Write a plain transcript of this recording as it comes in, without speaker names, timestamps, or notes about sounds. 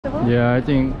Yeah, I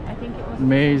think it was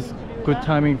May is good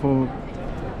timing for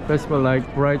festival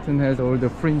like Brighton has all the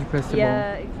Fringe Festival.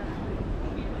 Yeah, exactly.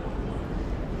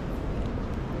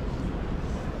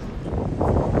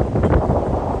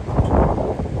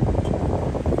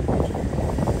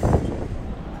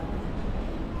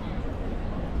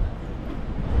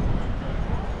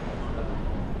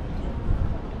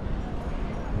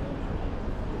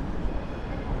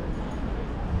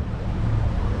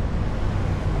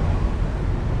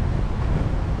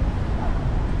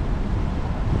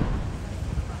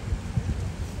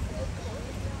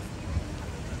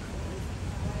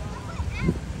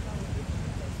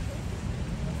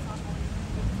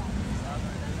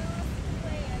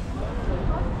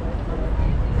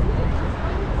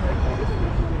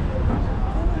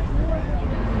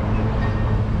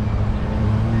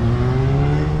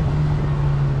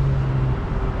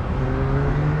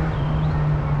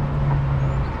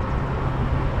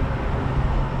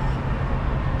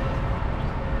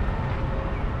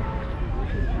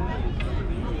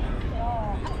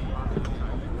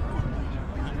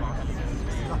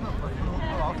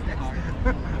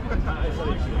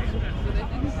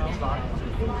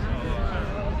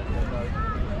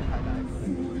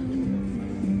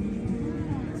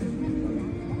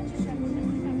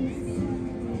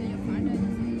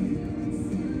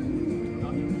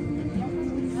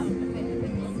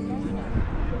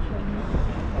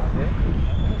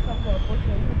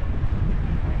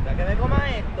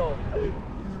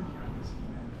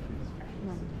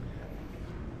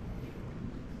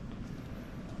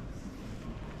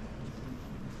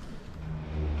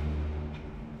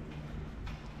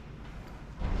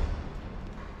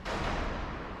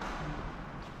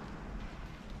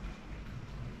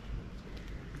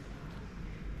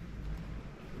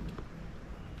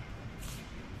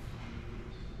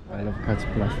 I love Catch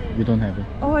Plus. You don't have it.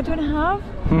 Oh, I don't have?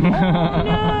 Oh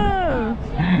no!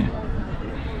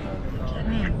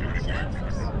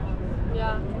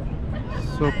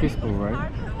 So peaceful,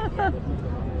 right?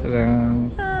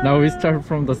 Ta-da. Now we start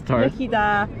from the start.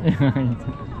 Yakida.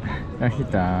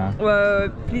 Yakida.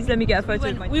 Whoa, please let me get a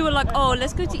photo. We were like, oh,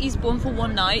 let's go to Eastbourne for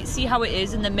one night, see how it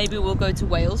is, and then maybe we'll go to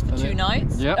Wales for 2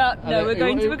 nights. Yep. No, we're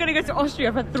going to go to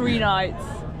Austria for 3 nights.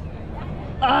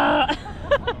 So,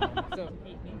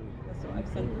 That's what I've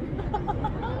said.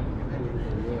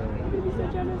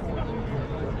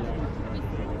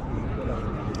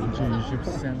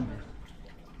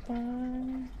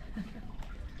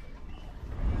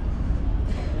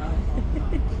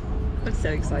 I'm so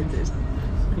excited.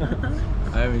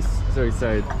 I'm so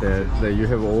excited that you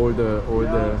have all the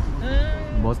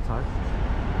mustard.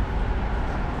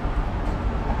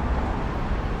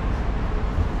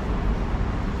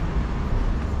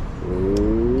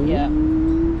 Yeah.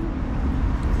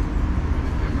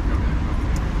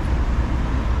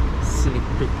 Sneak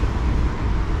peek.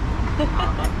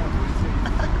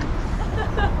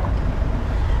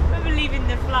 Remember leaving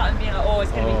the flat and being like, oh,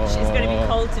 it's gonna be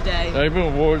cold today. I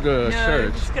even wore the No,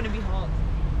 shirt. it's gonna be hot.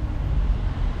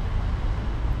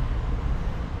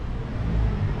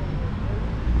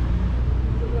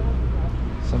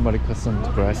 Somebody cut some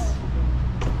grass.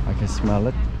 I can smell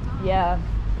it. Yeah,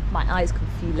 my eyes can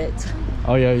feel it.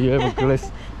 Oh yeah, you have a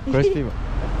grass fever.